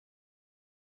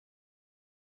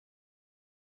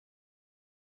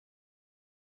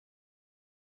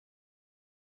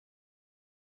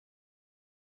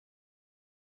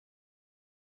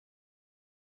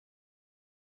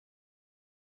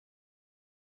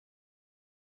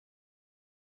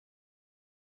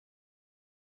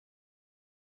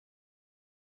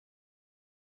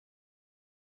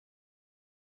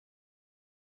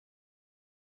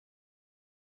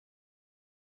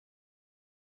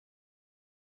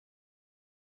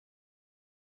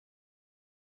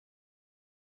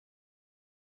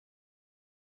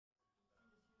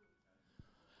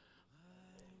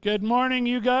Good morning,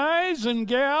 you guys and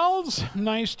gals.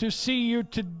 Nice to see you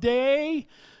today.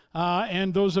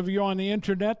 And those of you on the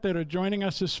internet that are joining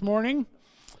us this morning.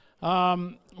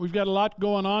 We've got a lot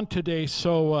going on today.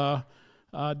 So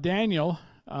Daniel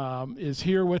is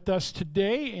here with us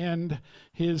today, and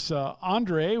his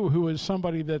Andre, who is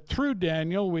somebody that through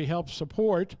Daniel we help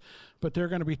support, but they're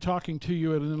going to be talking to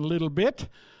you in a little bit.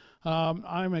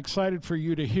 I'm excited for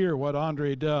you to hear what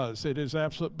Andre does. It is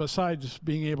absolute, besides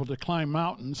being able to climb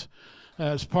mountains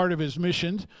as part of his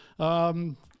mission,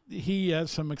 he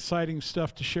has some exciting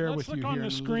stuff to share with you here. Let's look on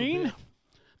the screen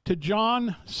to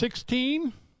John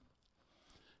 16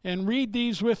 and read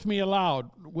these with me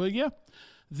aloud, will you?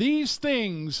 These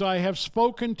things I have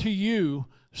spoken to you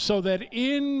so that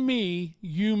in me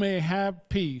you may have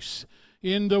peace.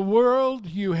 In the world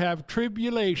you have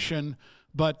tribulation,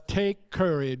 but take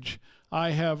courage, I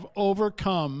have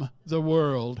overcome the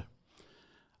world.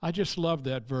 I just love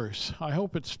that verse. I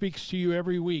hope it speaks to you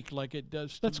every week like it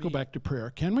does to me. Let's go back to prayer,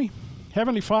 can we?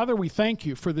 Heavenly Father, we thank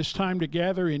you for this time to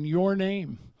gather in your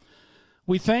name.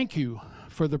 We thank you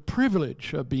for the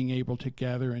privilege of being able to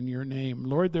gather in your name.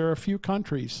 Lord, there are a few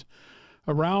countries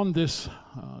around this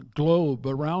globe,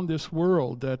 around this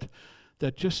world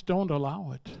that just don't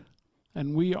allow it.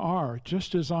 And we are,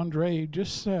 just as Andre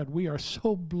just said, we are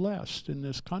so blessed in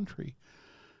this country.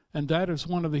 And that is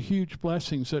one of the huge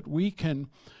blessings, that we can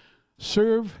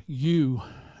serve you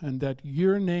and that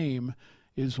your name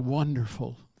is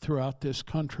wonderful throughout this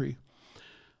country.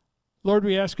 Lord,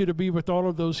 we ask you to be with all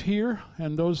of those here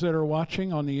and those that are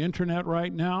watching on the internet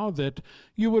right now, that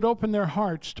you would open their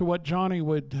hearts to what Johnny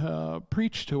would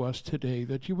preach to us today,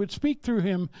 that you would speak through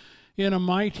him in a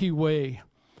mighty way,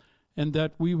 and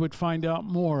that we would find out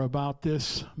more about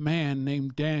this man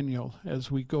named Daniel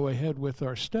as we go ahead with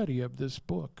our study of this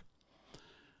book.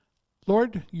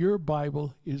 Lord, your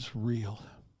Bible is real.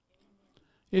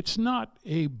 It's not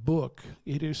a book.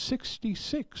 It is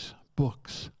 66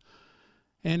 books.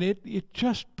 And it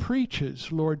just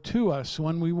preaches, Lord, to us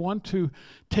when we want to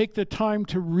take the time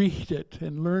to read it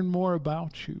and learn more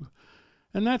about you.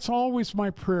 And that's always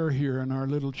my prayer here in our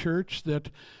little church, that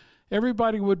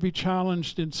everybody would be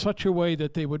challenged in such a way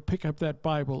that they would pick up that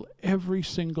Bible every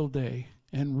single day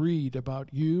and read about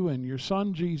you and your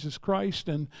Son, Jesus Christ,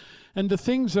 and the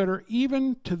things that are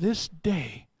even to this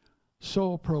day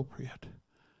so appropriate,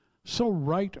 so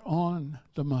right on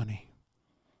the money.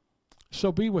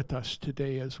 So be with us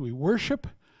today as we worship,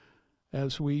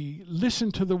 as we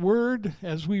listen to the Word,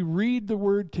 as we read the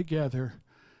Word together,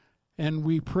 and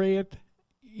we pray it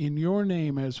in your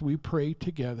name as we pray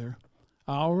together.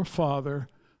 Our Father,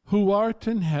 who art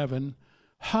in heaven,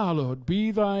 hallowed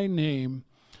be thy name.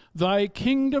 Thy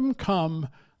kingdom come,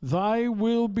 thy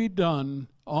will be done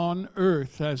on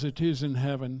earth as it is in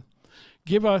heaven.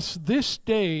 Give us this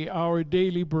day our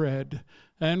daily bread,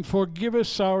 and forgive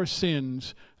us our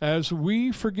sins, as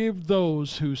we forgive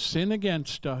those who sin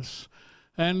against us.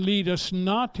 And lead us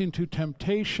not into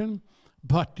temptation,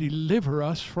 but deliver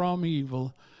us from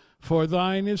evil. For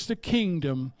thine is the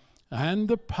kingdom, and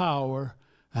the power,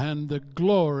 and the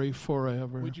glory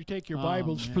forever. Would you take your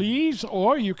Bibles, please?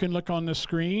 Or you can look on the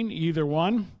screen, either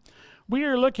one. We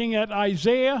are looking at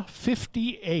Isaiah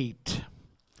 58.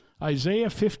 Isaiah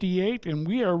 58, and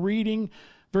we are reading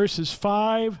verses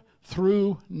 5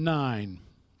 through 9.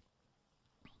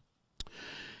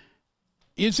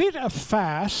 Is it a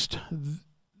fast,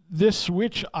 this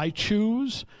which I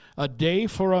choose, a day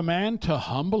for a man to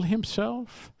humble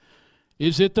himself?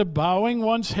 Is it the bowing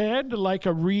one's head like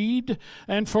a reed,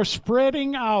 and for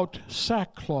spreading out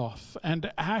sackcloth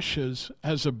and ashes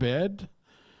as a bed?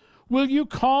 Will you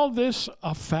call this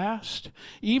a fast,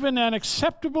 even an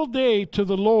acceptable day to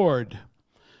the Lord?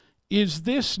 Is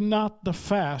this not the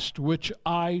fast which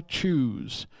I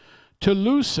choose? To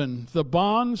loosen the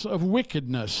bonds of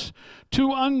wickedness,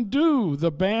 to undo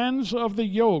the bands of the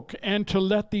yoke, and to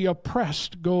let the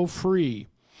oppressed go free,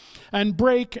 and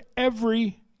break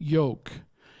every yoke.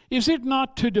 Is it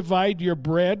not to divide your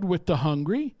bread with the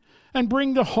hungry, and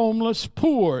bring the homeless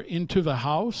poor into the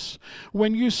house?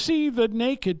 When you see the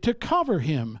naked, to cover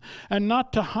him, and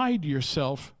not to hide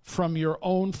yourself from your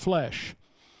own flesh?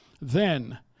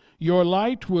 Then your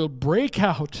light will break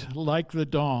out like the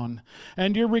dawn,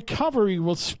 and your recovery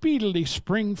will speedily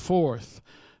spring forth,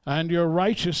 and your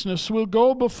righteousness will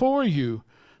go before you.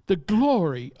 The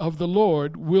glory of the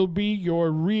Lord will be your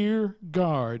rear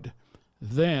guard.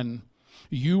 Then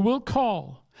you will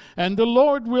call, and the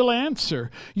Lord will answer.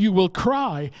 You will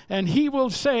cry, and he will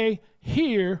say,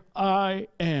 Here I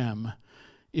am.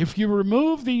 If you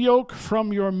remove the yoke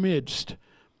from your midst,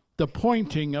 the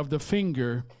pointing of the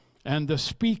finger and the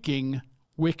speaking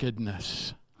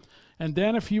wickedness. And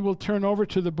then if you will turn over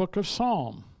to the book of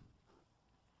Psalm.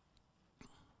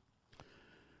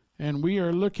 And we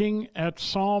are looking at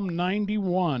Psalm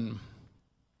 91.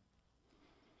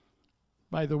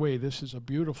 By the way, this is a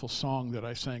beautiful song that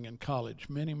I sang in college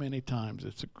many, many times.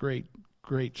 It's a great,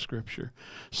 great scripture.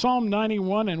 Psalm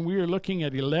 91, and we are looking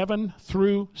at 11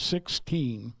 through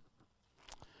 16.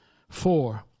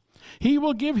 4. He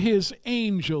will give his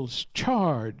angels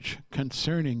charge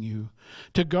concerning you,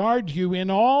 to guard you in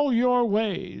all your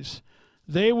ways.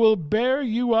 They will bear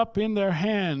you up in their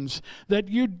hands, that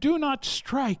you do not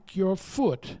strike your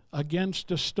foot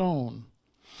against a stone.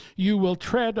 You will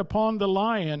tread upon the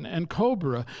lion and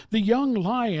cobra, the young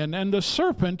lion and the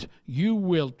serpent you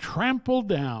will trample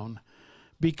down.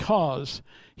 Because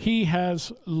he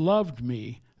has loved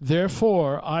me,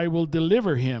 therefore I will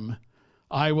deliver him.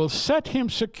 I will set him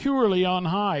securely on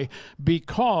high,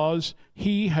 because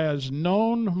he has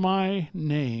known my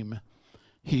name.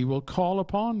 He will call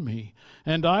upon me,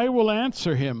 and I will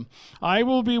answer him. I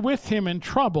will be with him in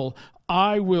trouble.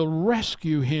 I will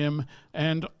rescue him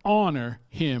and honor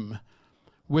him.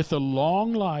 With a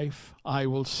long life I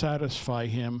will satisfy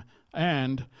him,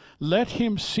 and let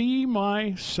him see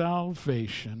my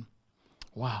salvation.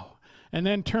 Wow. And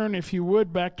then turn, if you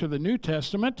would, back to the New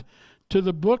Testament, to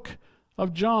the book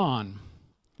of John.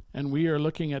 And we are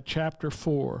looking at chapter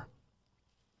 4.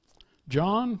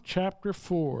 John chapter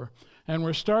 4. And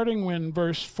we're starting in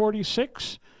verse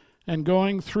 46 and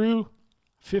going through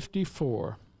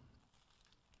 54.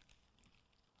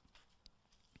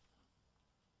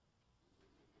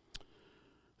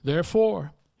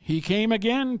 Therefore, he came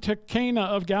again to Cana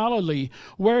of Galilee,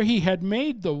 where he had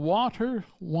made the water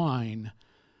wine.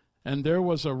 And there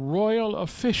was a royal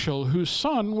official whose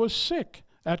son was sick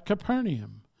at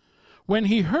Capernaum. When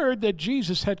he heard that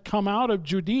Jesus had come out of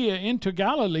Judea into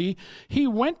Galilee, he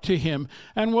went to him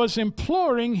and was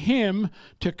imploring him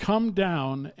to come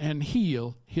down and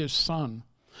heal his son,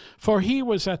 for he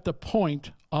was at the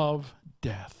point of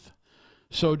death.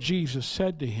 So Jesus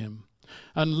said to him,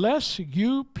 "Unless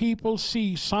you people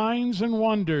see signs and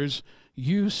wonders,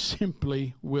 you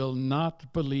simply will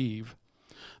not believe."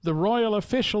 The royal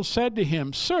official said to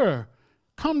him, "Sir,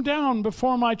 come down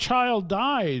before my child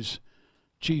dies."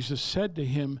 Jesus said to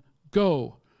him,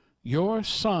 "Go, your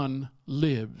son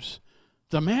lives."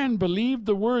 The man believed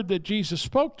the word that Jesus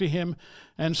spoke to him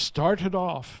and started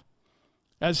off.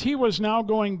 As he was now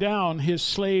going down, his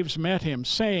slaves met him,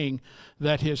 saying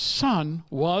that his son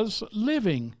was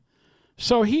living.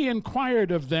 So he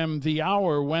inquired of them the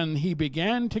hour when he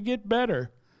began to get better.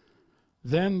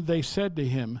 Then they said to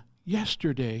him,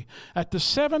 "Yesterday, at the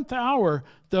 7th hour,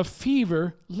 the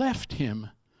fever left him."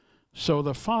 So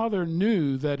the father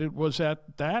knew that it was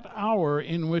at that hour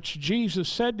in which Jesus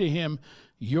said to him,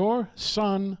 "Your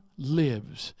son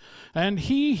lives." And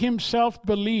he himself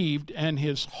believed, and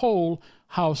his whole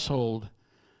household.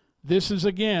 This is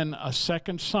again a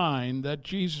second sign that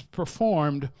Jesus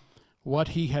performed what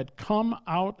he had come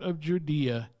out of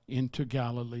Judea into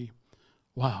Galilee.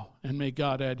 Wow. And may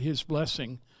God add his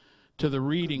blessing to the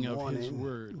reading of his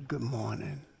word. Good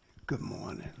morning. Good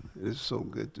morning. It's so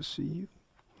good to see you.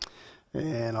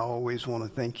 And I always want to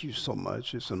thank you so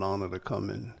much. It's an honor to come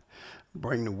and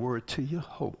bring the word to you.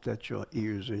 Hope that your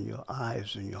ears and your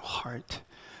eyes and your heart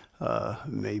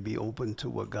may be open to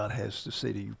what God has to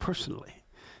say to you personally.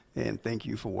 And thank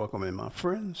you for welcoming my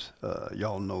friends.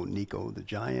 Y'all know Nico the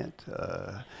Giant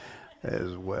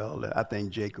as well. I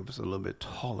think Jacob is a little bit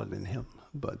taller than him,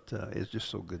 but it's just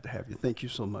so good to have you. Thank you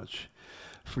so much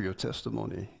for your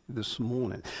testimony this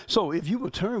morning. So if you will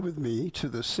turn with me to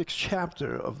the 6th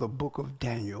chapter of the book of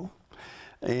Daniel,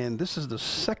 and this is the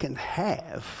second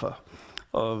half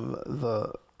of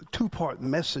the two-part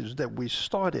message that we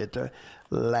started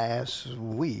last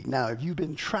week. Now, if you've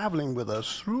been traveling with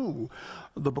us through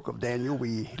the book of Daniel,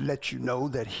 we let you know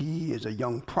that he is a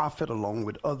young prophet along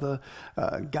with other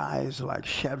guys like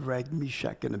Shadrach,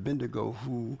 Meshach, and Abednego,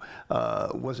 who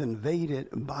was invaded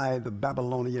by the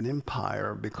Babylonian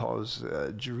Empire because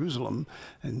Jerusalem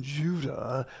and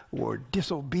Judah were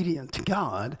disobedient to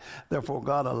God. Therefore,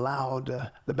 God allowed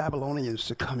the Babylonians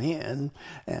to come in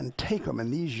and take them,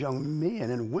 and these young men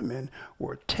and women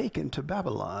were taken to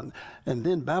Babylon. And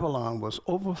then Babylon was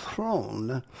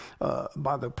overthrown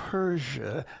by the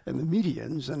Persia and the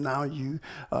Medians, and now you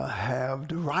have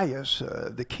Darius,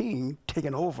 the king,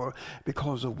 taken over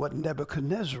because of what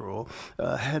Nebuchadnezzar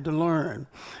had to learn.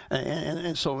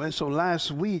 And so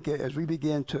last week, as we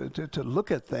began to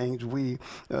look at things, we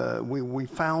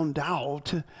found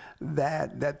out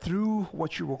that through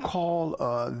what you will call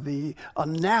the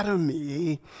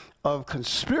anatomy of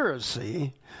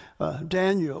conspiracy,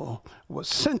 Daniel was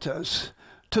sentenced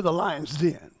to the lion's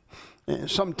den. And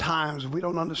sometimes we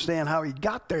don't understand how he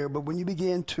got there, but when you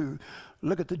begin to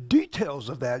look at the details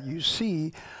of that, you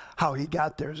see how he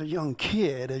got there as a young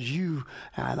kid. As you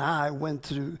and I went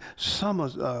through summer,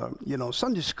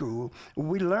 Sunday school,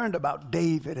 we learned about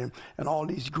David and all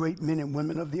these great men and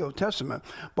women of the Old Testament.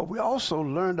 But we also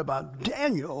learned about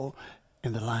Daniel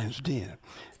in the lion's den.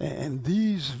 And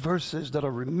these verses that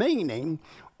are remaining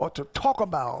are to talk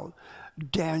about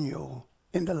Daniel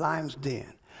in the lion's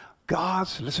den.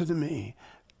 God's, listen to me,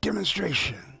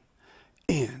 demonstration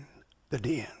in the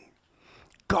den.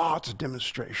 God's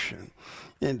demonstration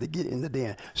in the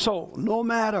den. So no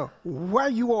matter where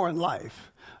you are in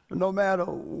life, no matter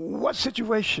what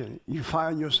situation you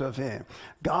find yourself in,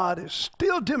 God is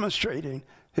still demonstrating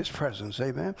his presence,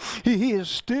 amen? He is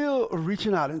still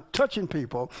reaching out and touching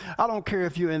people. I don't care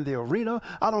if you're in the arena.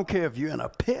 I don't care if you're in a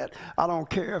pit. I don't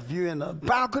care if you're in a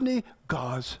balcony.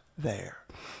 God's there.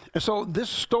 And so this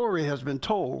story has been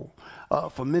told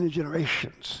for many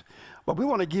generations. But we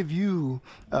want to give you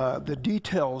the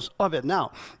details of it.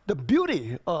 Now, the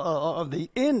beauty of the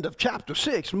end of chapter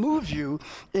 6 moves you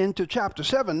into chapter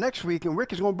 7 next week, and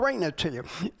Rick is going to bring that to you.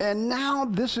 And now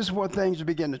this is where things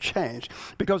begin to change.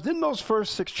 Because in those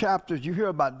first 6 chapters, you hear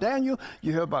about Daniel,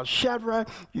 you hear about Shadrach,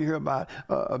 you hear about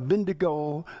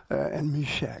Abednego and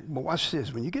Meshach. But watch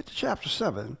this. When you get to chapter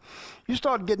 7, you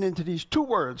start getting into these 2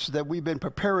 words that we've been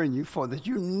preparing you for that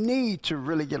you need to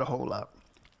really get a hold of.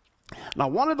 Now,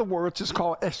 one of the words is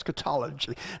called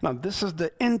eschatology. Now, this is the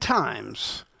end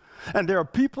times. And there are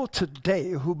people today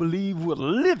who believe we're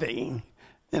living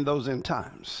in those end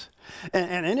times.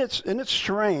 And it's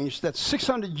strange that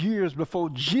 600 years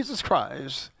before Jesus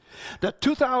Christ, that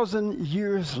 2,000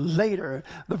 years later,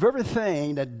 the very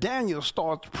thing that Daniel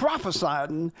starts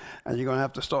prophesying, and you're going to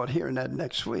have to start hearing that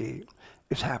next week,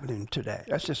 is happening today.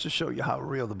 That's just to show you how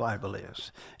real the Bible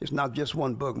is. It's not just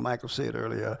one book. Michael said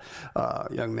earlier,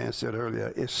 young man said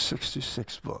earlier, it's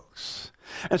 66 books.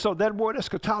 And so that word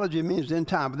eschatology means end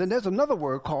time. But then there's another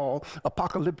word called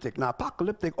apocalyptic. Now,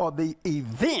 apocalyptic are the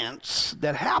events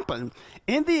that happen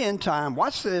in the end time,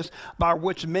 watch this, by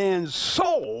which man's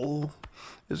soul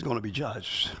is going to be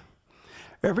judged.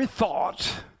 Every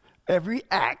thought, every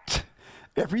act,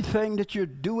 everything that you're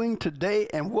doing today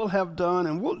and will have done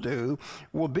and will do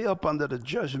will be up under the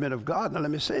judgment of God. Now,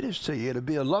 let me say this to you. It'll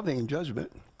be a loving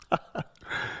judgment.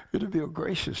 It'll be a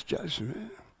gracious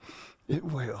judgment. It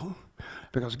will.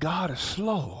 Because God is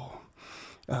slow.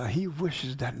 He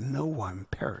wishes that no one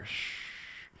perish,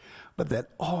 but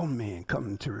that all men come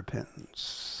into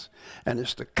repentance. And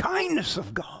it's the kindness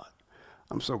of God.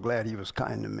 I'm so glad he was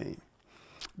kind to me.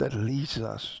 That leads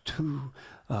us to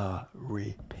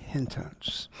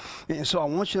repentance. And so I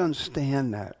want you to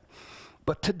understand that.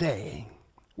 But today,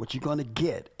 what you're going to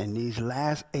get in these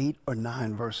last 8 or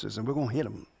 9 verses, and we're going to hit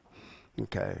them,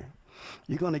 okay?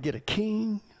 You're going to get a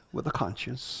king with a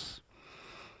conscience.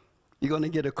 You're going to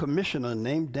get a commissioner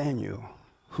named Daniel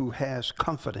who has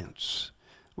confidence.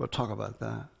 We'll talk about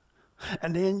that.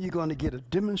 And then you're going to get a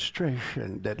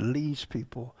demonstration that leads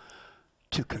people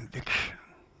to conviction.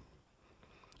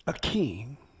 A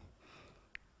king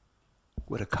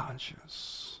with a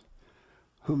conscience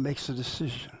who makes a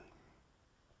decision.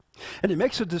 And he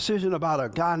makes a decision about a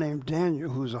guy named Daniel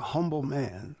who's a humble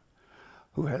man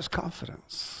who has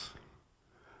confidence.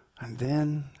 And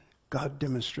then God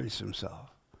demonstrates himself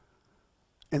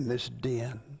in this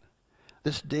den.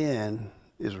 This den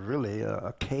is really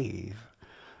a cave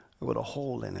with a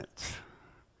hole in it.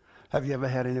 Have you ever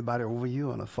had anybody over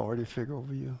you, an authority figure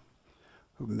over you,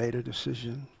 who made a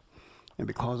decision? And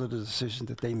because of the decision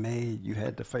that they made, you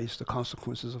had to face the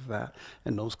consequences of that.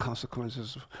 And those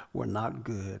consequences were not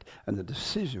good. And the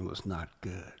decision was not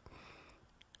good.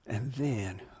 And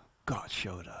then God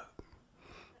showed up.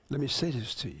 Let me say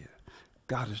this to you.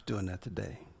 God is doing that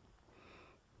today.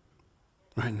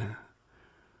 Right now.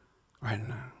 Right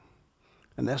now.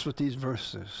 And that's what these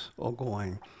verses are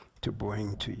going to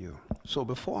bring to you. So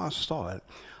before I start,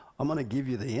 I'm going to give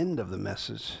you the end of the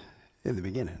message in the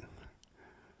beginning.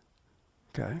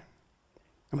 Okay? I'm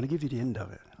going to give you the end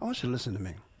of it. I want you to listen to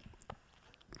me.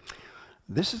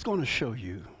 This is going to show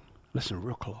you, listen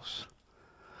real close,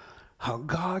 how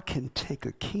God can take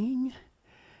a king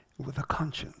with a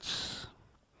conscience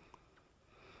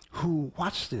who,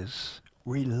 watch this,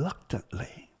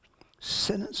 reluctantly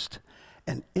sentenced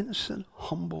an innocent,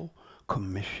 humble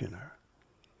commissioner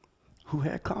who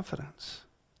had confidence,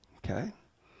 okay?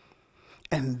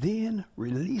 And then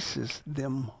releases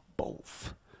them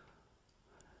both.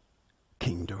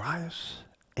 King Darius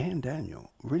and Daniel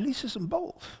releases them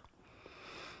both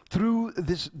through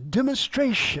this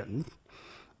demonstration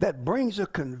that brings a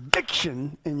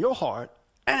conviction in your heart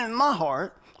and in my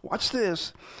heart, watch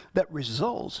this, that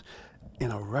results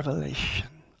in a revelation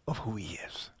of who he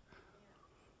is.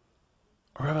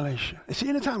 A revelation. You see,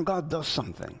 anytime God does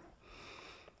something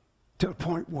to the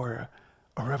point where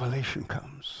a revelation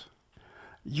comes,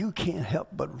 you can't help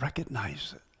but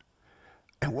recognize it.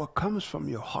 And what comes from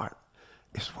your heart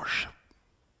is worship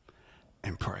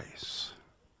and praise.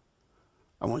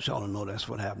 I want y'all to know that's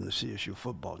what happened to CSU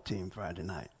football team Friday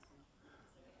night.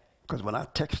 Because when I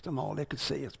text them, all they could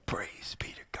say is, praise be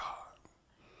to God.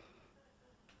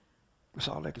 That's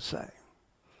all they could say.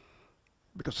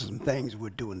 Because of some things we're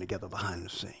doing together behind the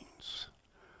scenes.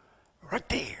 Right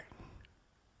there,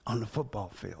 on the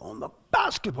football field, on the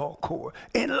basketball court,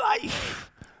 in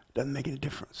life, doesn't make any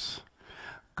difference.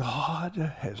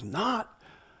 God has not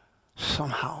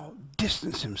somehow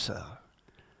distanced himself.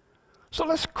 So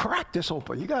let's crack this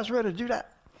open. You guys ready to do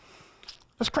that?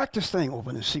 Let's crack this thing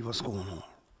open and see what's going on.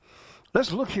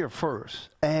 Let's look here first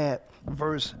at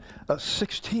verse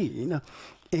 16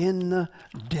 in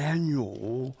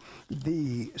Daniel,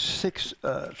 the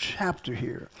 6th chapter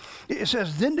here. It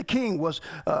says, then the king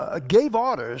gave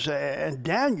orders, and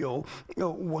Daniel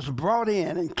was brought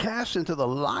in and cast into the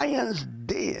lion's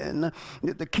den.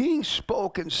 The king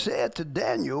spoke and said to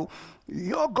Daniel,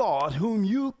 your God, whom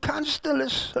you constantly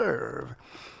serve,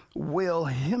 will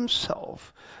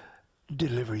himself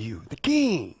deliver you. The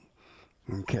king,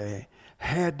 okay,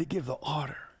 had to give the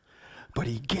order, but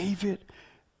he gave it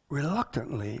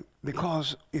reluctantly,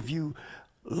 because if you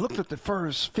looked at the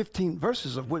first 15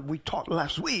 verses of what we taught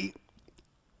last week,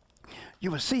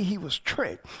 you would see he was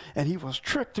tricked, and he was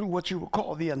tricked through what you would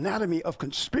call the anatomy of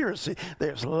conspiracy.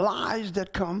 There's lies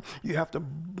that come. You have to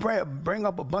bring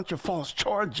up a bunch of false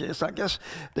charges. I guess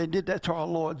they did that to our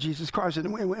Lord Jesus Christ.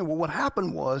 And what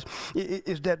happened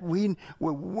is that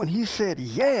when he said,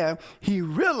 yeah, he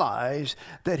realized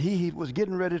that he was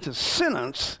getting ready to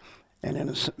sentence an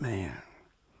innocent man.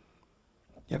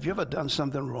 Have you ever done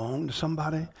something wrong to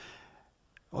somebody?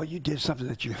 Or you did something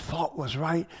that you thought was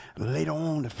right, and later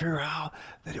on to figure out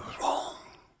that it was wrong?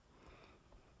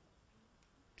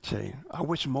 See, I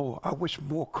wish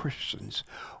more Christians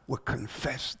would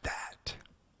confess that.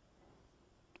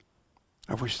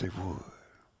 I wish they would.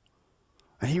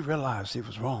 And he realized he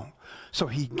was wrong. So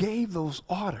he gave those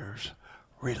orders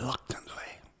reluctantly.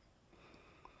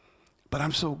 But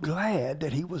I'm so glad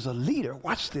that he was a leader,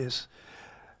 watch this,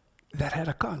 that had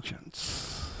a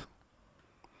conscience.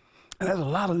 And there's a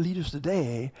lot of leaders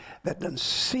today that done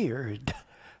seared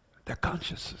their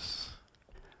consciences.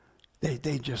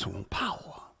 They just want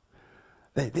power.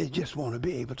 They just want to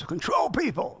be able to control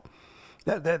people.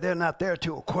 They're not there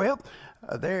to equip.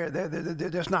 They're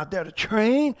just not there to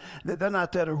train. They're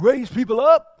not there to raise people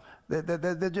up.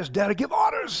 They're just there to give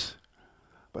orders.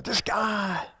 But this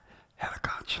guy had a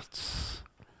conscience.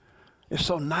 It's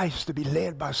so nice to be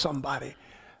led by somebody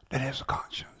that has a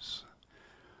conscience.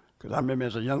 Because I remember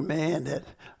as a young man that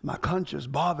my conscience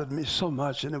bothered me so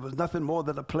much, and it was nothing more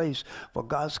than a place for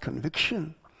God's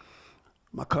conviction.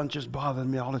 My conscience bothered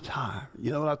me all the time.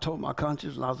 You know what I told my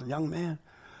conscience when I was a young man?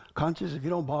 Conscience, if you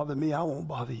don't bother me, I won't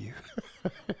bother you.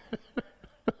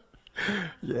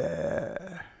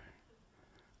 Yeah.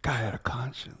 God had a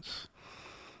conscience.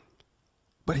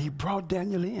 But he brought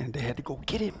Daniel in. They had to go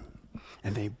get him.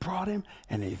 And they brought him,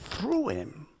 and they threw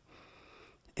him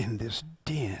in this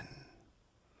den.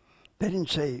 They didn't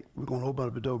say, we're going to open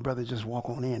up the door, brother, just walk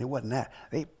on in. It wasn't that.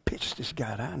 They pitched this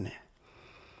guy down there.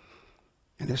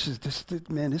 And this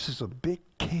is a big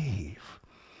cave.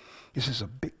 This is a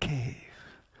big cave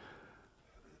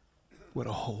with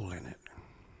a hole in it.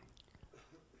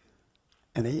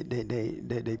 And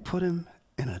they put him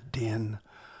in a den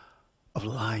of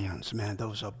lions. Man,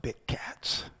 those are big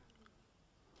cats.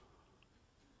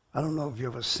 I don't know if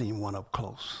you've ever seen one up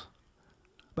close.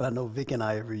 But I know Vic and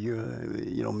I every year,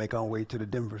 make our way to the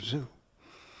Denver Zoo.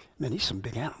 Man, these some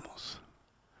big animals.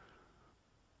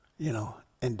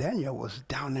 And Daniel was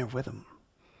down there with him.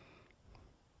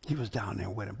 He was down there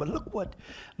with him. But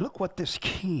look what this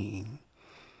king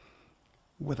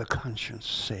with a conscience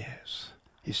says.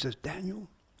 He says, Daniel,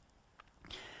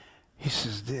 he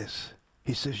says this.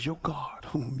 He says, your God,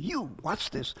 whom you,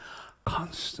 watch this,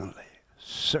 constantly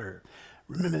serve.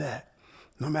 Remember that.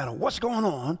 No matter what's going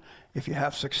on, if you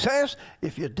have success,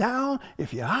 if you're down,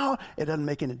 if you're out, it doesn't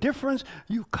make any difference.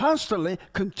 You constantly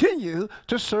continue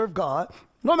to serve God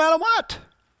no matter what.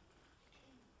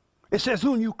 It says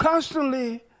whom you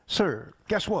constantly serve.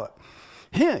 Guess what?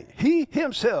 He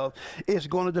himself is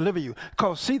going to deliver you.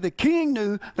 Because, see, the king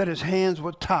knew that his hands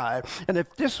were tied. And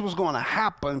if this was going to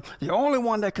happen, the only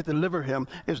one that could deliver him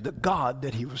is the God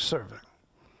that he was serving.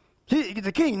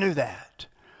 The king knew that.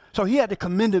 So he had to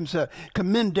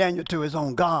commend Daniel to his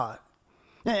own God.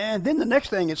 And then the next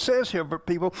thing it says here,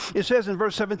 people, it says in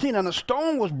verse 17, and a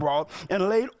stone was brought and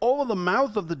laid over the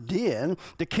mouth of the den.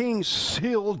 The king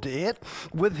sealed it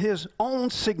with his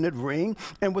own signet ring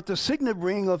and with the signet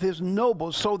ring of his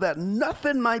nobles, so that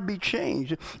nothing might be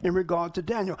changed in regard to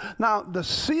Daniel. Now, the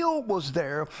seal was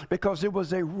there because it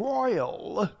was a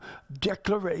royal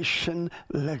declaration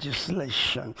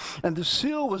legislation. And the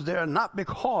seal was there not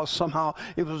because somehow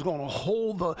it was going to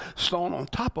hold the stone on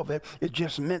top of it. It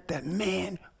just meant that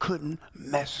man couldn't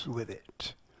mess with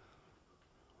it.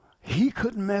 He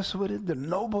couldn't mess with it. The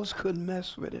nobles couldn't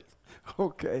mess with it.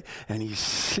 Okay, and he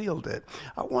sealed it.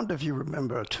 I wonder if you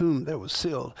remember a tomb that was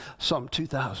sealed some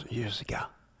 2,000 years ago.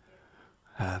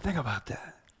 Think about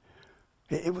that.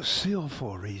 It was sealed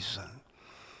for a reason.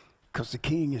 Because the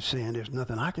king is saying there's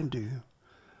nothing I can do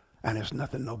and there's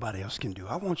nothing nobody else can do.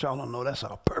 I want y'all to know that's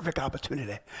a perfect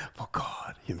opportunity for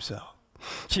God himself.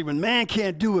 See, when man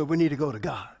can't do it, we need to go to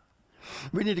God.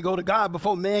 We need to go to God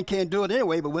before man can't do it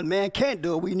anyway, but when man can't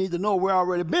do it, we need to know we've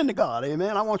already been to God.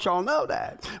 Amen? I want y'all to know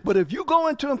that. But if you go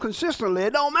into him consistently,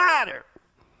 it don't matter.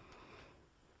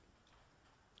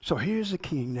 So here's a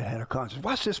king that had a conscience.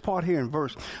 Watch this part here in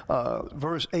verse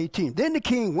 18. Then the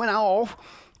king went off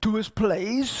to his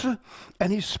place,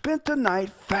 and he spent the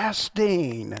night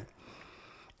fasting,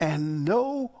 and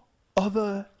no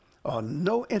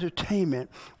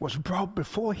entertainment was brought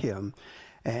before him,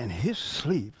 and his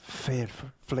sleep fled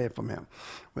from him.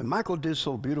 When Michael did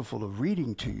so beautiful of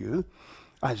reading to you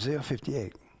Isaiah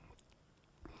 58,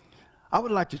 I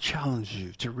would like to challenge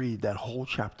you to read that whole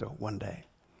chapter one day.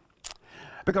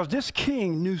 Because this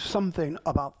king knew something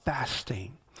about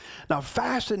fasting. Now,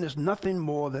 fasting is nothing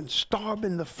more than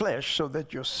starving the flesh so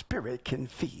that your spirit can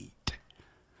feed.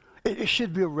 It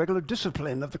should be a regular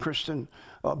discipline of the Christian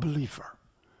believer.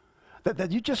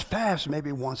 That you just fast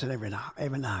maybe once and every now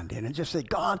and then and just say,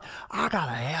 God, I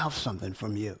gotta have something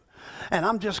from you. And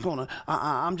I'm just gonna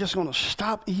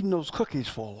stop eating those cookies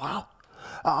for a while.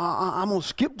 I'm gonna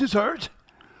skip dessert.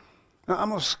 I'm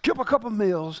gonna skip a couple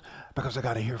meals because I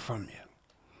gotta hear from you.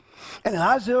 And in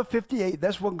Isaiah 58,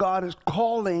 that's what God is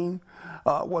calling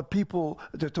what people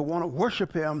to want to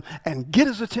worship him and get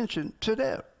his attention to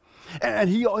them. And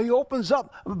he opens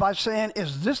up by saying,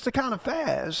 is this the kind of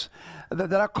fast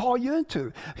that I call you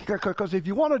into? Because if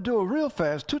you want to do a real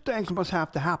fast, two things must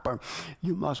have to happen.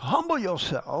 You must humble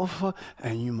yourself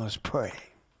and you must pray.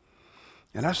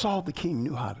 And that's all the king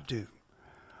knew how to do.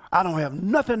 I don't have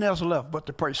nothing else left but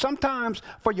to pray. Sometimes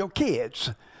for your kids.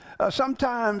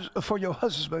 Sometimes for your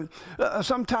husband,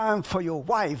 sometimes for your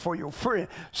wife or your friend.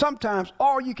 Sometimes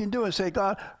all you can do is say,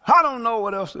 God, I don't know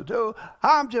what else to do.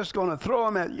 I'm just going to throw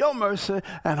them at your mercy,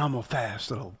 and I'm going to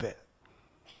fast a little bit.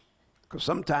 Because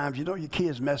sometimes, you know, your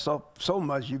kids mess up so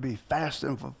much, you be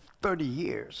fasting for 30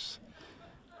 years.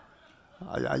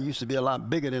 I used to be a lot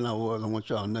bigger than I was. I want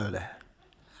y'all to know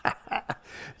that.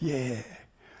 Yeah.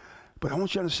 But I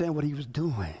want you to understand what he was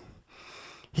doing.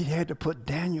 He had to put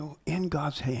Daniel in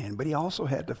God's hand, but he also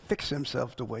had to fix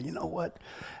himself to where, you know what?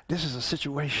 This is a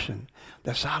situation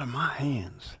that's out of my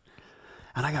hands,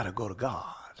 and I got to go to God.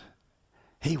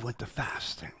 He went to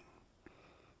fasting.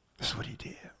 That's what he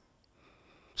did.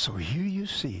 So here you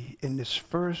see in this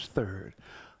first third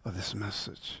of this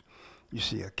message, you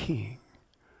see a king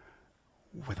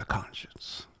with a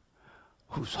conscience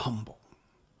who's humble,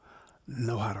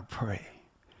 know how to pray,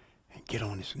 and get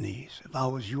on his knees. If I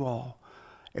was you all,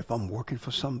 if I'm working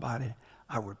for somebody,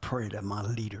 I would pray that my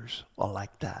leaders are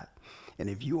like that. And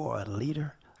if you are a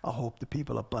leader, I hope the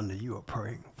people up under you are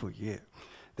praying for you,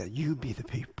 that you be the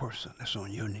person that's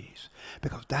on your knees.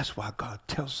 Because that's why God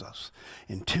tells us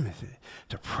in Timothy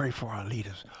to pray for our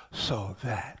leaders so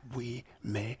that we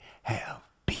may have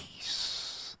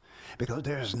peace. Because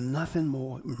there is nothing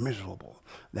more miserable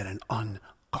than an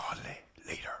ungodly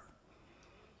leader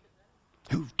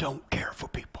who don't care for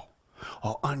people.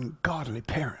 Or ungodly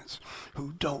parents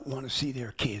who don't want to see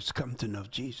their kids come to know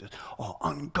Jesus, or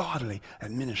ungodly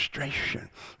administration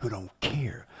who don't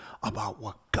care about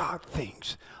what God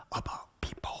thinks about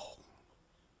people.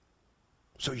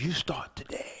 So you start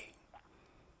today.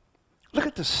 Look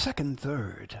at the second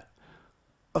third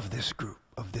of this group,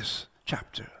 of this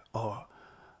chapter, or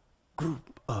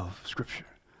group of scripture.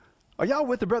 Are y'all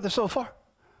with the brother so far?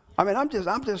 I mean, I'm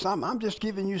just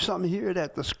giving you something here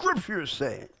that the scripture is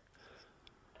saying.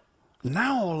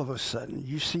 Now, all of a sudden,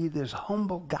 you see this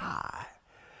humble guy,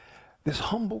 this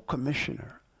humble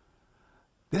commissioner,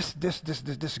 this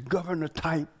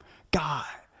governor-type guy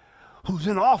who's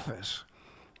in office.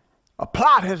 A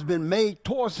plot has been made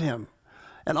towards him,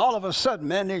 and all of a sudden,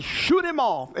 man, they shoot him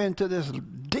off into this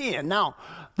den. Now,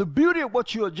 the beauty of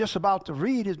what you are just about to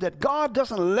read is that God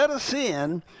doesn't let us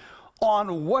in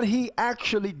on what he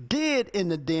actually did in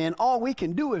the den. All we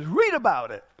can do is read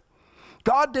about it.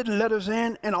 God didn't let us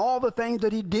in and all the things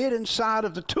that he did inside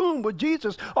of the tomb with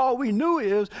Jesus. All we knew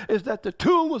is that the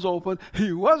tomb was open,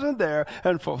 he wasn't there,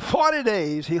 and for 40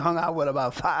 days he hung out with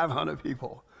about 500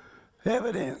 people.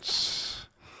 Evidence.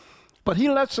 But he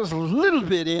lets us a little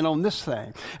bit in on this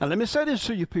thing. And let me say this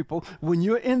to you people, when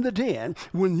you're in the den,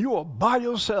 when you are by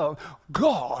yourself,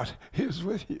 God is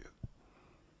with you.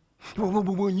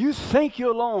 When you think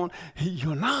you're alone,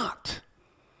 you're not.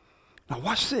 Now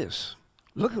watch this.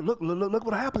 Look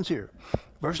what happens here.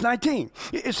 Verse 19.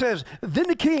 It says, then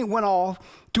the king went off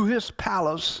to his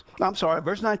palace. I'm sorry,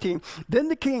 verse 19. Then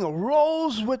the king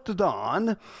arose with the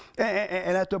dawn,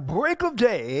 and at the break of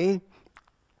day,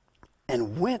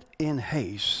 and went in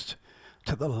haste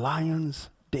to the lion's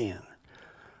den.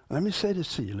 Let me say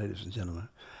this to you, ladies and gentlemen.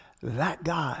 That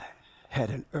guy had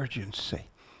an urgency.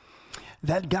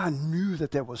 That guy knew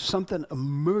that there was something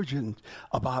emergent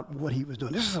about what he was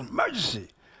doing. This is an emergency.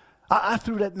 I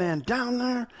threw that man down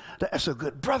there. That's a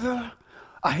good brother.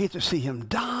 I hate to see him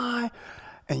die.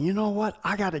 And you know what?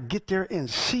 I got to get there and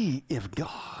see if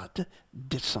God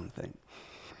did something.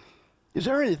 Is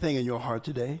there anything in your heart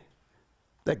today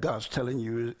that God's telling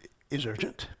you is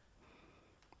urgent?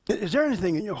 Is there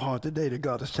anything in your heart today that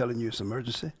God is telling you is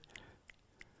emergency?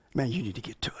 Man, you need to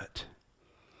get to it.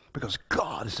 Because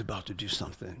God is about to do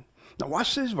something. Now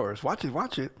watch this verse. Watch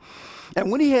it. And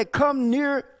when he had come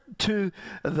near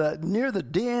the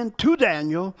den to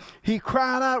Daniel, he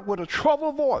cried out with a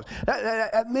troubled voice.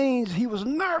 That means he was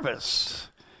nervous.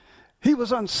 He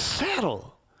was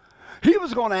unsettled. He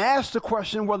was going to ask the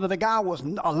question whether the guy was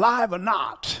alive or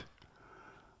not.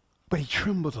 But he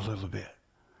trembled a little bit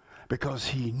because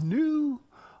he knew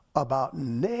about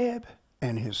Neb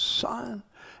and his son,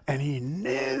 and he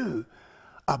knew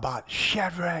about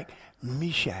Shadrach,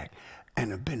 Meshach,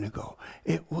 and Abednego.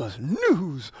 It was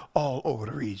news all over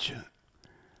the region.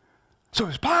 So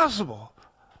it's possible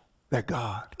that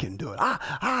God can do it.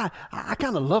 I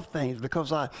kind of love things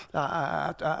because I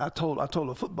told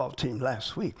a football team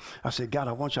last week, I said, God,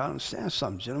 I want you to understand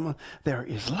something, gentlemen. There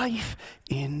is life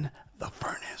in the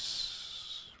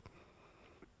furnace.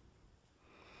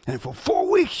 And for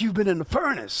 4 weeks you've been in the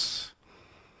furnace.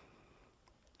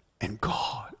 And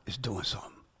God is doing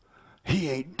something. He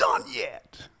ain't done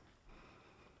yet.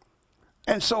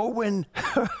 And so when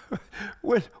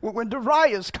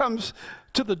Darius comes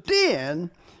to the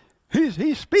den,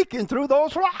 he's speaking through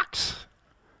those rocks.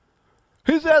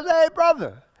 He says, hey,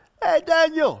 brother, hey,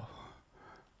 Daniel.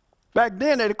 Back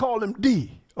then, they called him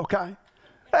D, okay?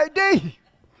 Hey, D.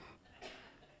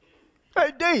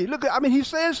 Hey, D. Look, I mean, he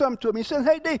says something to him. He says,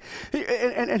 hey, D.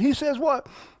 And he says what?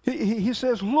 He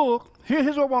says, look,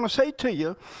 here's what I want to say to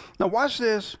you. Now, watch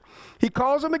this. He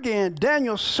calls him again,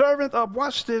 Daniel, servant of,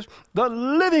 watch this, the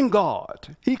living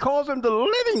God. He calls him the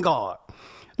living God.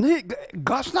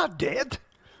 God's not dead.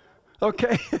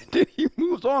 Okay, then he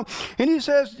moves on and he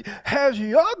says, has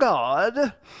your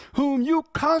God, whom you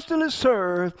constantly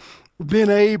serve, been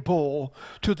able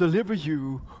to deliver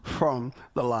you from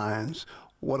the lions?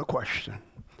 What a question.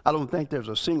 I don't think there's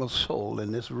a single soul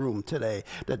in this room today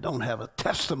that don't have a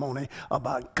testimony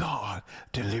about God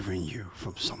delivering you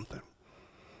from something.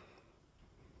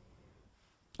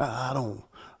 I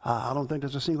don't think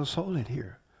there's a single soul in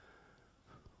here.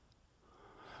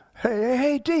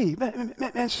 Hey, D,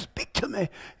 man, speak to me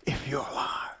if you're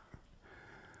alive.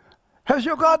 Has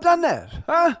your God done that?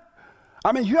 Huh?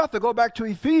 I mean, you have to go back to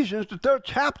Ephesians, the 3rd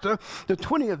chapter, the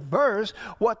 20th verse.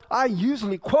 What I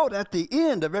usually quote at the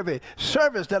end of every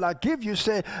service that I give you,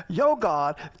 say, your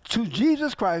God, to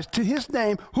Jesus Christ, to his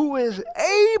name, who is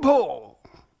able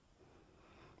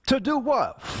to do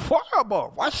what? Far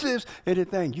above. Watch this.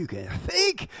 Anything you can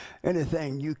think,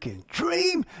 anything you can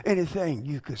dream, anything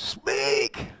you can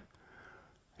speak.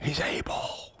 He's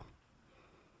able.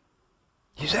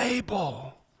 He's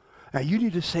able. Now you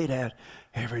need to say that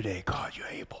every day. God, you're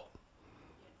able.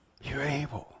 You're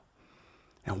able.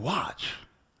 And watch.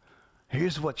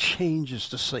 Here's what changes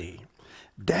the scene.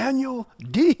 Daniel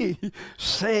D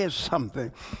says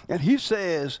something. And he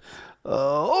says,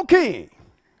 O king,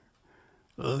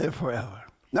 live forever.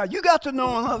 Now you got to know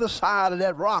on the other side of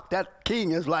that rock, that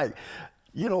king is like,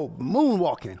 you know,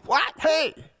 moonwalking. What?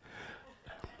 Hey.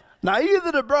 Now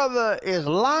either the brother is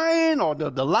lying or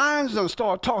the lions don't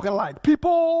start talking like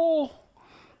people.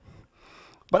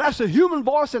 But that's a human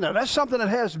voice in there. That's something that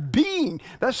has being.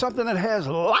 That's something that has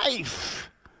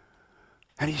life.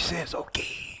 And he says,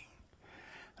 okay,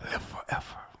 live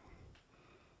forever.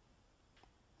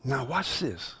 Now watch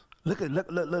this. Look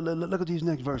at these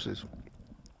next verses.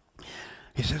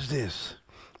 He says this,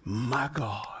 my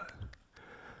God.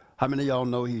 How many of y'all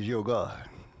know he's your God?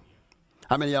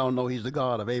 How many of y'all know he's the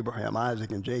God of Abraham,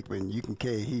 Isaac, and Jacob? And you can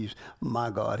say he's my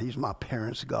God. He's my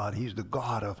parents' God. He's the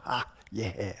God of,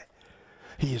 yeah.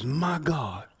 He is my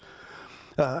God.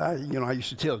 I used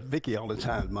to tell Vicky all the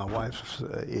time, my wife's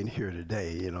in here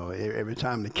today, every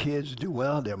time the kids do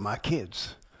well, they're my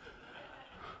kids.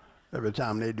 Every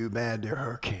time they do bad, they're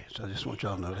her kids. I just want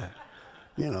y'all to know that,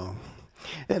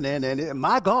 And then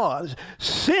my God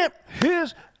sent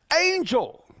his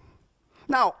angel.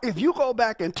 Now, if you go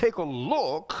back and take a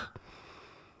look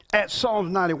at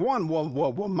Psalms 91,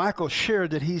 where Michael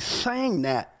shared that he sang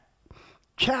that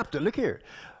chapter, look here,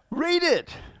 read it.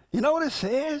 You know what it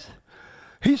says?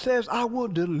 He says, I will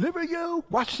deliver you,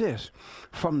 watch this,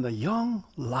 from the young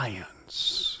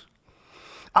lions.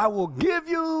 I will give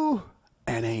you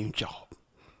an angel.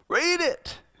 Read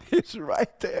it. It's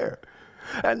right there.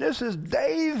 And this is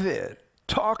David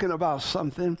talking about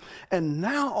something, and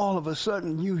now all of a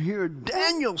sudden you hear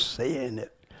Daniel saying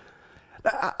it.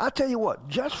 Now, I tell you what,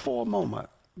 just for a moment,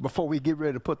 before we get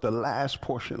ready to put the last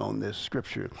portion on this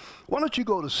scripture, why don't you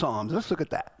go to Psalms? Let's look at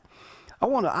that.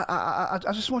 I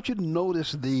just want you to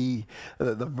notice the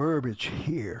verbiage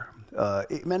here.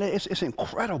 It's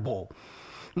incredible.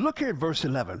 Look here at verse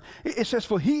 11. It says,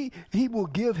 for he will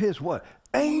give his what?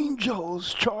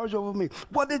 Angels charge over me.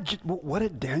 What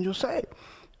did Daniel say?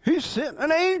 He sent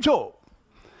an angel.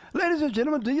 Ladies and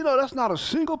gentlemen, do you know that's not a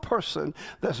single person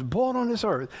that's born on this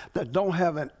earth that don't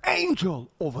have an angel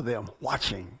over them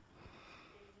watching?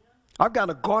 I've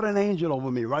got a guardian angel over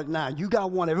me right now. You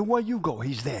got one everywhere you go.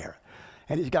 He's there.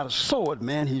 And he's got a sword,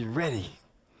 man. He's ready.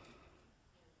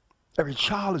 Every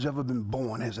child has ever been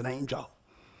born has an angel.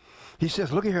 He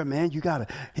says, look at here, man,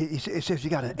 it says you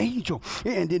got an angel,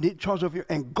 and they charge over you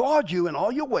and guard you in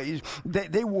all your ways.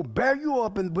 They will bear you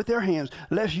up with their hands,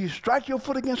 lest you strike your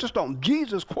foot against a stone.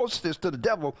 Jesus quotes this to the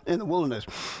devil in the wilderness.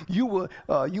 You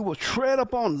will tread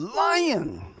upon the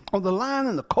lion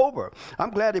and the cobra. I'm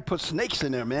glad they put snakes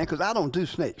in there, man, because I don't do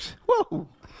snakes. Woo!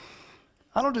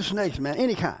 I don't do snakes, man,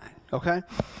 any kind, okay?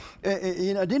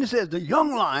 Then it says, the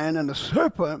young lion and the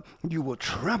serpent you will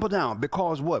trample down,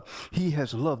 because what? He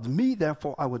has loved me,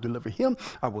 therefore I will deliver him.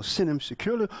 I will set him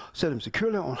securely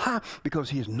on high, because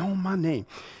he has known my name.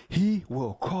 He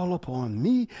will call upon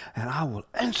me, and I will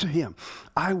answer him.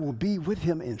 I will be with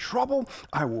him in trouble.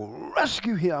 I will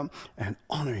rescue him and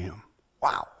honor him.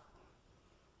 Wow.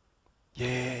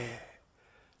 Yeah,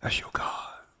 that's your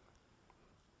God.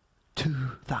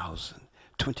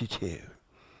 2022.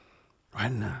 Right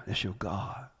now, that's your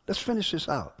God. Let's finish this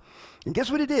out. And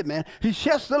guess what he did, man? He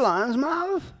shuts the lion's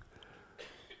mouth.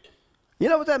 You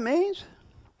know what that means?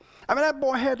 I mean, that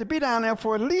boy had to be down there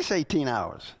for at least 18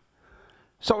 hours.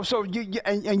 So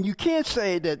you can't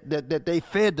say that they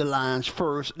fed the lions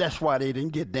first. That's why they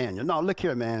didn't get Daniel. No, look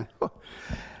here, man.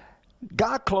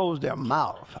 God closed their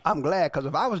mouth. I'm glad, because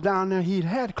if I was down there, he'd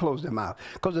had closed their mouth.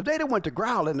 Because if they'd have went to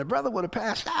growling, the brother would have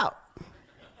passed out.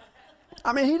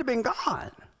 I mean, he'd have been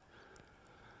gone.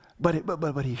 But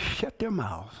he shut their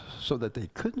mouths so that they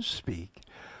couldn't speak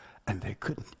and they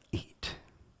couldn't eat.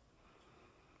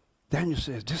 Daniel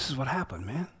says, this is what happened,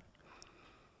 man.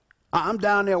 I'm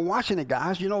down there watching it,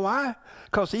 guys. You know why?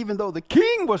 Because even though the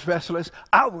king was restless,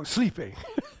 I was sleeping.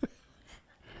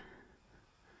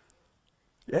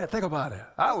 Yeah, think about it.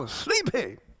 I was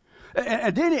sleeping.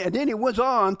 And then he went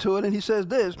on to it, and he says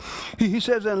this. He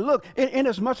says, and look,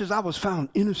 inasmuch as I was found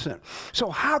innocent.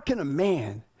 So how can a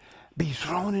man be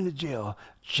thrown into jail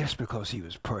just because he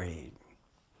was praying?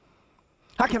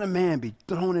 How can a man be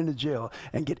thrown into jail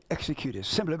and get executed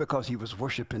simply because he was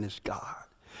worshiping his God?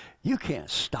 You can't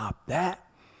stop that.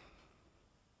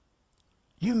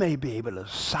 You may be able to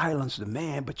silence the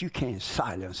man, but you can't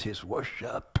silence his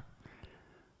worship.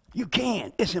 You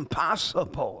can't. It's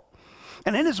impossible.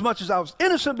 And inasmuch as I was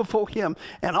innocent before him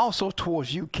and also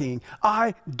towards you, king,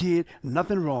 I did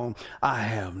nothing wrong. I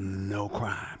have no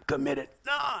crime. Committed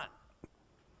none.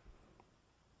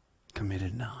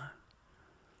 Committed none.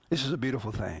 This is a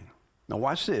beautiful thing. Now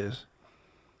watch this.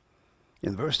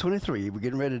 In verse 23, we're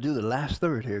getting ready to do the last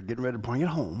third here, getting ready to bring it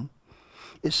home.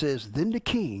 It says, then the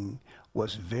king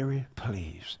was very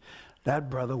pleased. That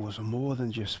brother was more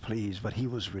than just pleased, but he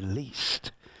was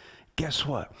released. Guess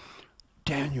what?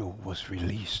 Daniel was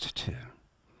released too.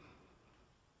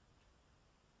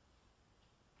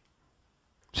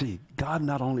 See, God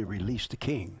not only released the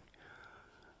king,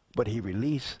 but he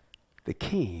released the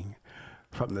king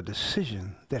from the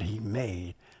decision that he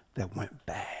made that went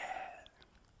bad.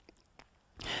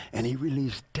 And he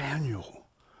released Daniel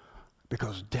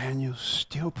because Daniel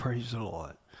still praised the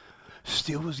Lord,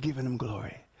 still was giving him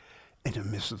glory, in the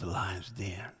midst of the lion's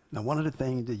den. Now, one of the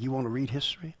things that you want to read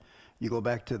history, you go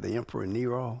back to the Emperor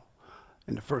Nero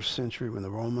in the 1st century when the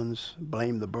Romans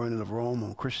blamed the burning of Rome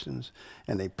on Christians,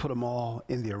 and they put them all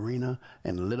in the arena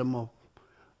and lit them up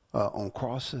on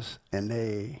crosses, and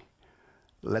they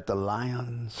let the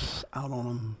lions out on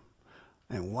them.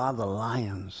 And while the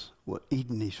lions were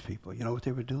eating these people, you know what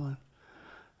they were doing?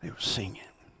 They were singing.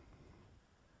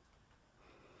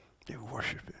 They were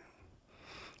worshiping.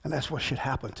 And that's what should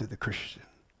happen to the Christian.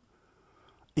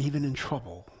 Even in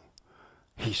trouble,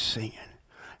 he's singing.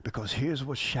 Because here's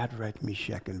what Shadrach,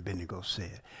 Meshach, and Abednego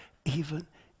said. Even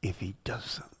if he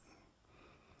doesn't,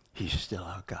 he's still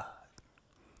our God.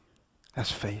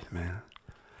 That's faith, man.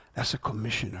 That's a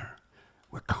commissioner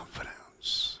with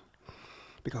confidence.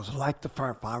 Because like the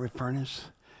fiery furnace,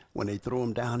 when they threw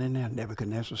him down in there,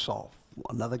 Nebuchadnezzar saw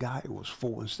another guy. It was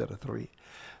 4 instead of 3.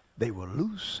 They were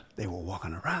loose. They were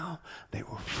walking around. They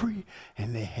were free.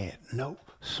 And they had no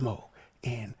smoke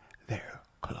in their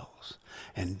clothes.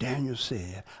 And Daniel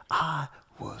said, I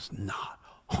was not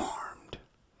harmed.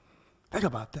 Think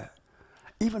about that.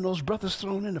 Even those brothers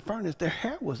thrown in the furnace, their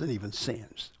hair wasn't even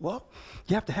singed. Well,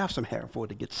 you have to have some hair for it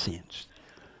to get singed.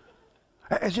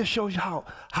 It just shows you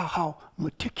how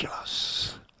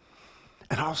meticulous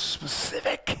and how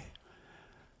specific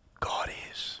God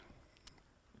is.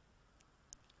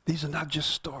 These are not just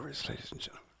stories, ladies and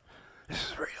gentlemen.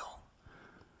 This is real.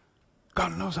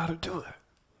 God knows how to do it.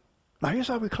 Now, here's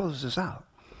how we close this out.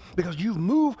 Because you've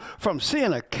moved from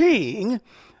seeing a king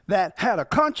that had a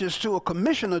conscience to a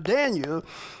commissioner, Daniel,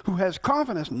 who has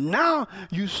confidence. Now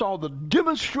you saw the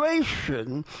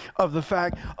demonstration of the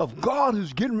fact of God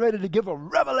who's getting ready to give a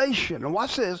revelation. And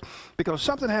watch this, because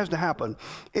something has to happen.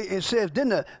 It says, then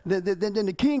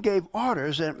the king gave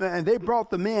orders, and they brought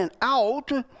the men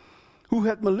out who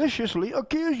had maliciously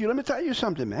accused you. Let me tell you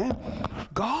something, man.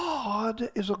 God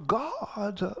is a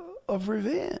God of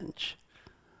revenge.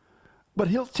 But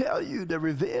he'll tell you that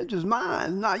revenge is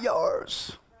mine, not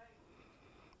yours.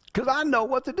 Because I know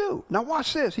what to do. Now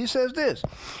watch this. He says this.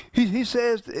 He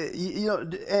says, you know,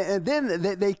 and then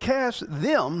they cast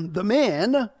them, the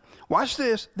men, watch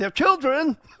this, their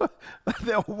children,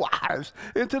 their wives,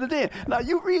 into the den. Now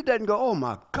you read that and go, oh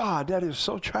my God, that is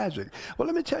so tragic. Well,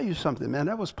 let me tell you something, man.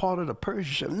 That was part of the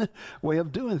Persian way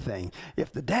of doing things.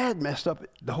 If the dad messed up,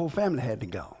 the whole family had to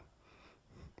go.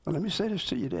 Well, let me say this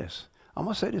to you I'm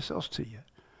going to say this else to you.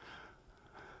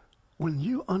 When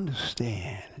you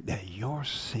understand that your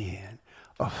sin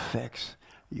affects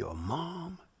your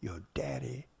mom, your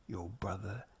daddy, your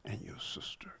brother, and your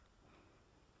sister,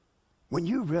 when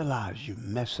you realize you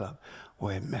mess up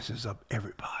where it messes up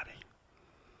everybody,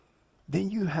 then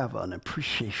you have an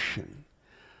appreciation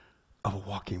of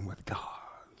walking with God.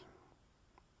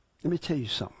 Let me tell you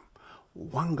something.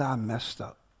 One guy messed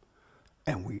up,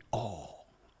 and we all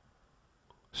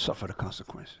suffer the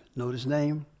consequences. Know his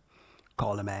name?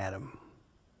 Call him Adam.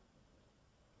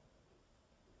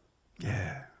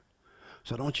 Yeah.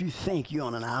 So don't you think you're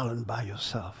on an island by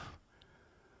yourself.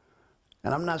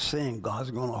 And I'm not saying God's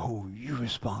going to hold you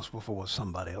responsible for what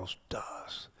somebody else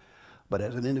does. But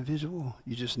as an individual,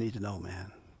 you just need to know,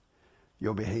 man,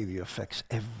 your behavior affects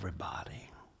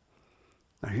everybody.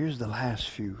 Now here's the last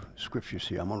few scriptures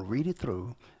here. I'm going to read it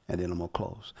through, and then I'm going to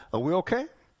close. Are we okay?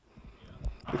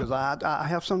 Because I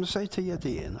have something to say to you at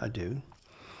the end. I do.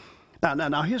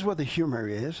 Now, here's what the humor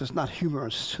is. It's not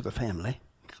humorous to the family.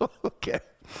 Okay.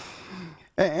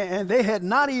 And they had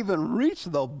not even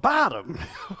reached the bottom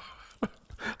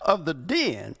of the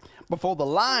den before the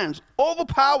lions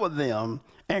overpowered them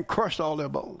and crushed all their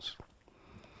bones.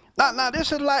 Now,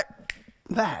 this is like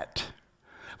that.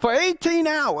 For 18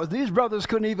 hours, these brothers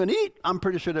couldn't even eat. I'm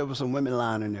pretty sure there was some women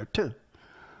lying in there, too.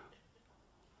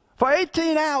 For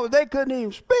 18 hours, they couldn't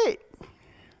even speak.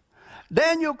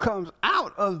 Daniel comes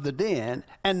out of the den,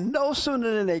 and no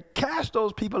sooner than they cast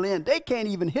those people in, they can't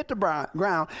even hit the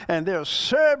ground, and they're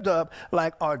served up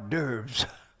like hors d'oeuvres.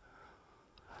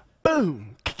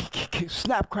 Boom.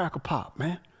 Snap, crackle, pop,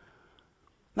 man.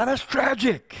 Now that's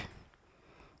tragic,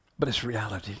 but it's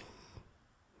reality.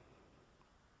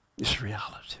 It's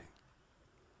reality.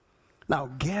 Now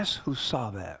guess who saw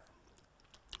that?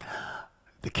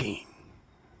 The king.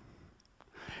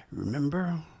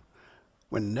 Remember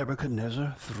when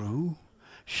Nebuchadnezzar threw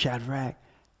Shadrach,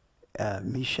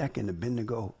 Meshach, and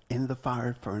Abednego in the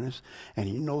fiery furnace, and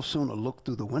he no sooner looked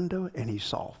through the window and he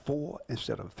saw 4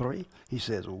 instead of 3. He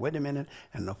says, well, wait a minute,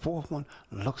 and the 4th one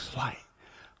looks like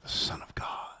the Son of God.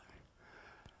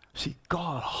 See,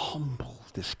 God humbled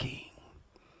this king.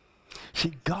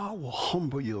 See, God will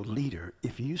humble your leader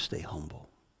if you stay humble.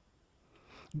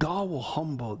 God will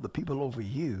humble the people over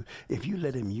you if you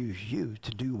let him use you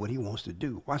to do what he wants to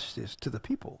do. Watch this, to the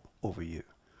people over you.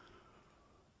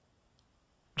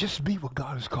 Just be what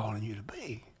God is calling you to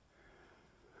be.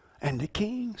 And the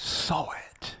king saw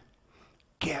it.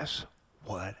 Guess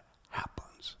what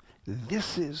happens?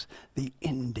 This is the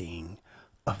ending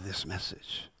of this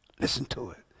message. Listen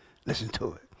to it. Listen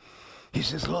to it. He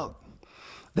says, look,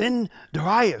 then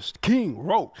Darius, king,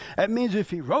 wrote. That means if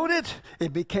he wrote it,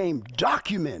 it became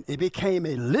document. It became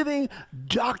a living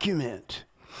document.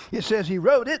 It says he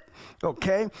wrote it,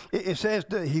 okay? It says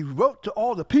that he wrote to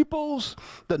all the peoples,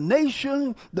 the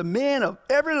nation, the men of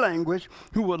every language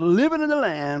who were living in the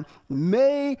land,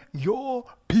 may your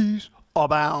peace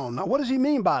abound. Now, what does he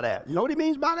mean by that? You know what he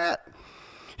means by that?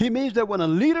 He means that when a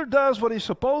leader does what he's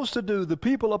supposed to do, the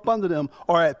people up under them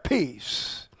are at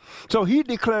peace. So he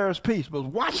declares peace. But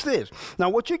watch this. Now,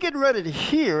 what you're getting ready to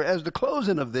hear as the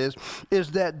closing of this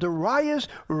is that Darius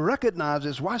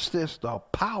recognizes, watch this, the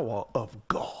power of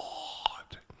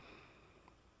God.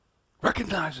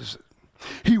 Recognizes it.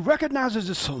 He recognizes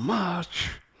it so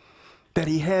much that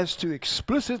he has to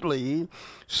explicitly,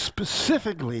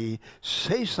 specifically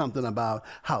say something about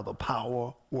how the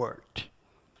power worked.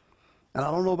 And I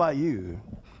don't know about you,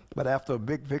 but after a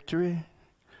big victory,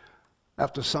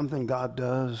 after something God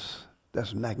does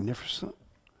that's magnificent,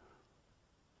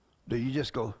 do you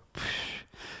just go,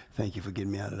 thank you for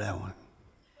getting me out of that one?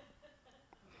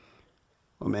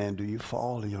 Oh man, do you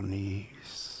fall to your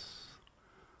knees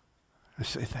and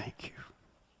say thank you?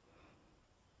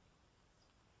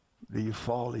 Do you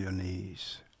fall to your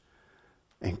knees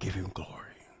and give him glory?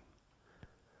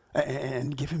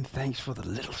 And give him thanks for the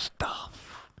little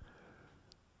stuff.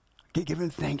 Give him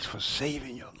thanks for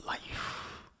saving your life.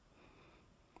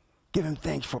 Give him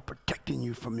thanks for protecting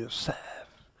you from yourself.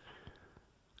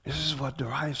 This is what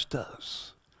Darius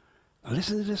does. Now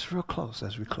listen to this real close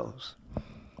as we close.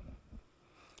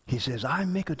 He says, I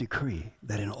make a decree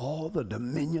that in all the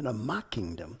dominion of my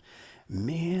kingdom,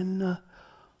 men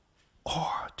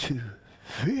are to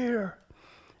fear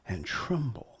and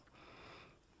tremble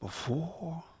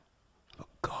before the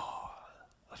God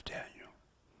of Daniel.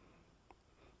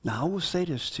 Now I will say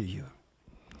this to you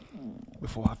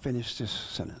before I finish this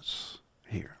sentence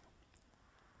here.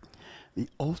 The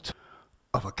ultimate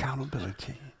of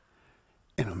accountability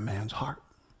in a man's heart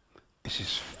is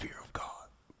his fear of God.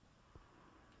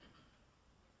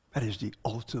 That is the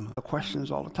ultimate.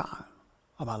 Questions all the time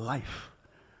about life.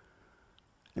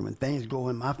 And when things go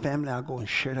in my family, I go and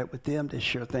share that with them. They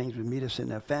share things with me that's in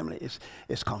their family.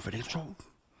 It's confidential.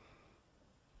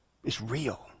 It's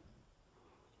real.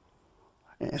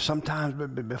 And sometimes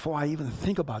before I even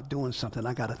think about doing something,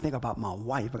 I got to think about my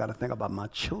wife. I got to think about my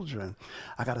children.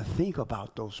 I got to think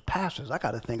about those pastors. I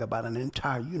got to think about an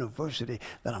entire university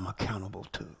that I'm accountable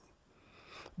to.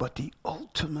 But the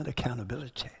ultimate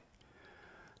accountability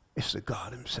is to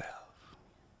God himself.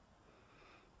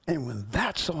 And when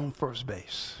that's on first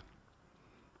base,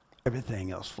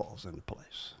 everything else falls into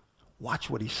place. Watch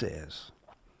what he says.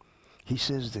 He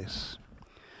says this,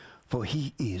 for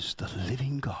he is the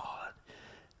living God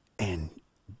and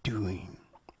doing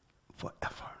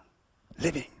forever.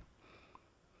 Living.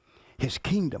 His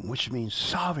kingdom, which means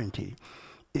sovereignty,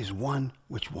 is one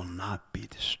which will not be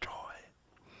destroyed.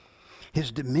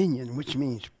 His dominion, which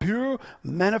means pure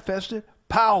manifested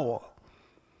power,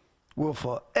 will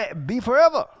be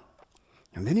forever.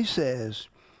 And then he says,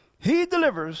 he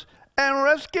delivers and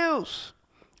rescues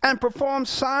and performs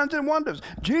signs and wonders.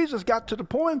 Jesus got to the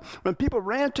point when people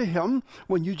ran to him,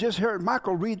 when you just heard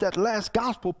Michael read that last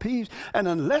gospel piece, and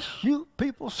unless you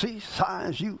people see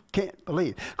signs, you can't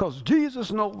believe. Because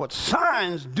Jesus knows what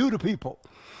signs do to people.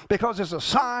 Because it's a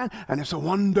sign and it's a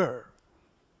wonder.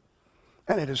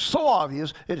 And it is so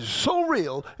obvious, it is so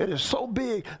real, it is so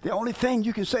big, the only thing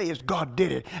you can say is God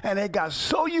did it. And they got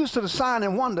so used to the sign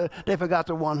and wonder, they forgot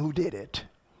the one who did it.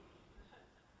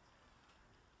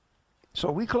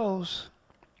 So we close.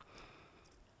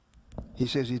 He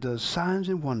says he does signs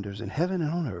and wonders in heaven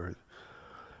and on earth,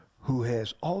 who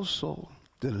has also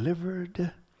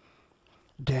delivered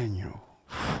Daniel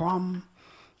from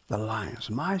the lions.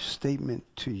 My statement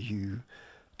to you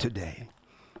today,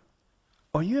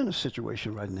 are you in a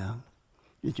situation right now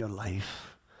in your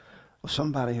life where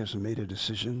somebody has made a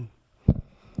decision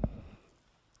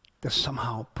that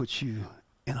somehow puts you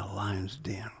in a lion's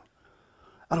den?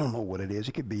 I don't know what it is.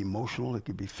 It could be emotional. It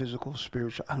could be physical,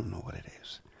 spiritual. I don't know what it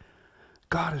is.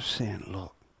 God is saying,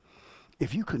 look,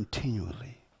 if you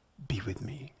continually be with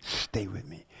me, stay with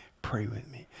me, pray with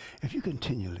me, if you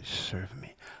continually serve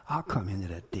me, I'll come into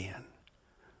that den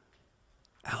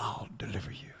and I'll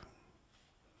deliver you.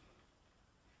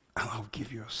 And I'll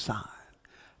give you a sign.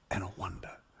 and a wonder.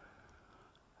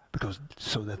 Because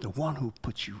so that the one who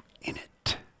puts you in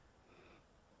it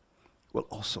will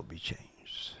also be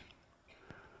changed.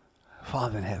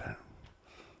 Father in heaven,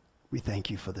 we thank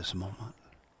you for this moment,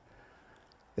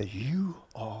 that you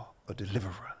are a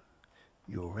deliverer,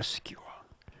 you're a rescuer,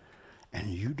 and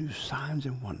you do signs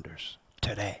and wonders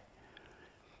today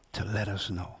to let us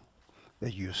know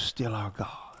that you're still our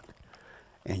God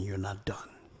and you're not done.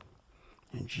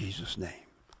 In Jesus' name,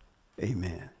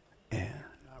 amen and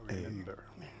amen.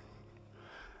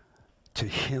 To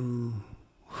him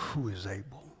who is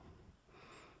able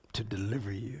to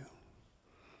deliver you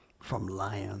from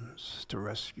lions, to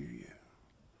rescue you,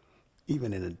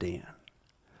 even in a den,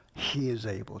 he is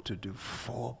able to do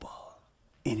far above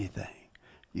anything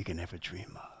you can ever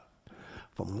dream of.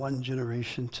 From one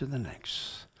generation to the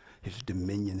next, his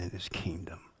dominion and his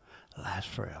kingdom last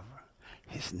forever.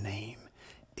 His name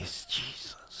is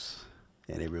Jesus.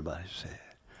 And everybody said,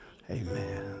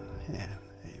 amen and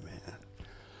amen.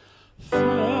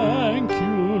 Thank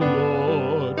you,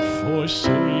 Lord, for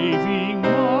saving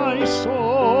my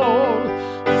soul.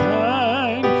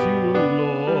 Thank you,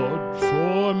 Lord,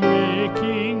 for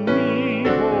making me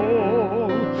whole.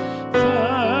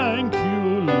 Thank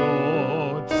you,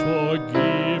 Lord, for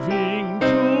giving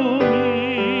to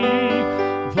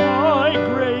me thy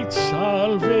great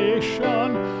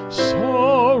salvation,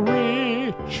 so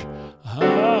rich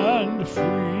and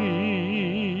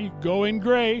free. Go in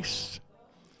grace.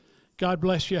 God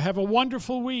bless you. Have a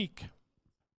wonderful week.